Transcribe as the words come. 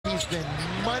has been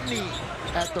money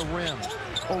at the rim.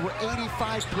 Over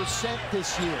 85%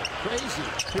 this year. Crazy.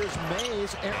 Here's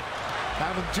Mays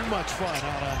having too much fun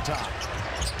out on top.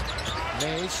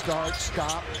 Mays start,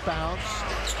 stop, bounce,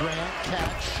 Grant,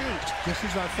 catch, shoot. This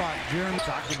is our thought. Jeremy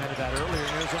Documented that earlier,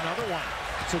 and here's another one.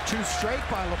 So 2 straight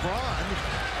by LeBron.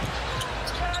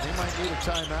 They might need a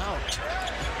timeout.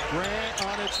 Grant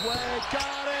on its way,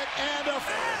 got it, and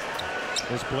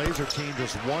this Blazer team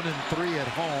just 1-3 at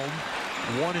home,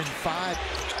 1-5.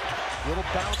 Little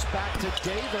bounce back to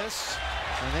Davis,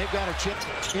 and they've got a chip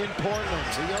in Portland.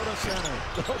 The Yoda Center,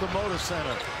 the Moda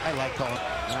Center. I like calling.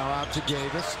 Now out to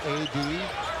Davis, AD,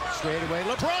 straight away.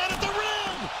 LeBron at the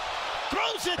rim,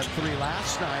 throws it. 3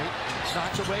 last night,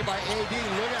 knocked away by AD.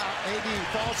 Look out, AD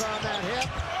falls on that hip.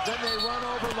 Then they run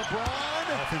over LeBron.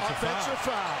 Offensive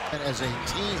foul. And as a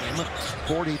team,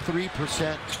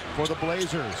 43% for the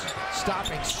Blazers.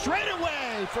 Stopping straight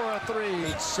away for a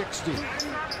 3. 60.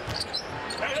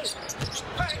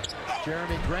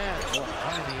 Jeremy Grant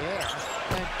high in the air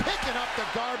and picking up the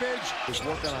garbage. He's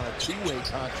working on a 2-way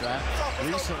contract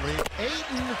recently.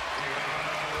 Ayton,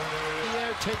 the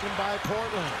air taken by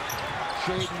Portland.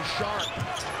 Shaden Sharp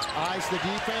eyes the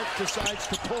defense, decides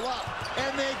to pull up,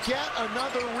 and they get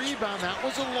another rebound. That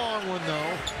was a long one,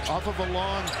 though, off of a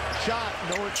long shot.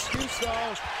 No excuse,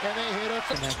 though, and they hit it.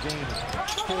 In that game,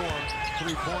 4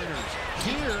 3-pointers.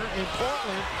 Here in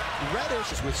Portland,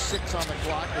 Reddish is with 6 on the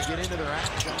clock to get into their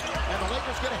action, and the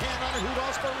Lakers get a hand on it. Who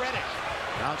goes for Reddish?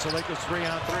 Now it's the Lakers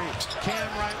 3-on-3. Cam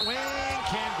right wing.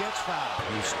 Cam gets fouled.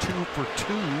 He's 2 for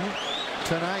 2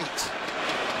 tonight.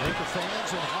 Laker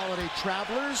fans and holiday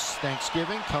travelers,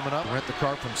 Thanksgiving coming up. Rent the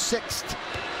car from 6th,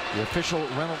 the official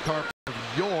rental car of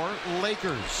your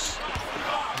Lakers.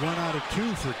 1 out of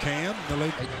 2 for Cam. The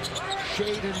Lakers.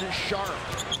 Shaden Sharp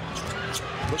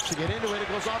looks to get into it. It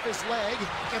goes off his leg.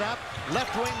 Get up.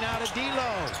 Left wing now to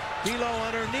D'Lo. D'Lo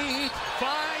underneath.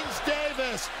 Finds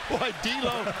Davis. Boy,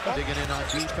 D'Lo digging in on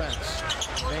defense.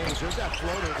 Mays, there's that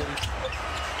floater that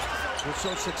he was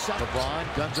so successful. LeBron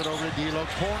guns it over to D'Lo.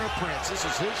 Corner Prince. This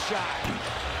is his shot.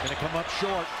 Gonna come up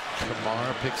short.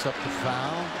 Kamara picks up the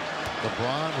foul.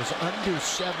 LeBron was under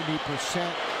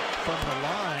 70% from the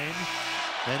line,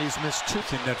 and he's missed 2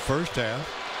 in that first half.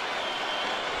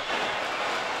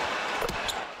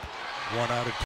 1 out of 2.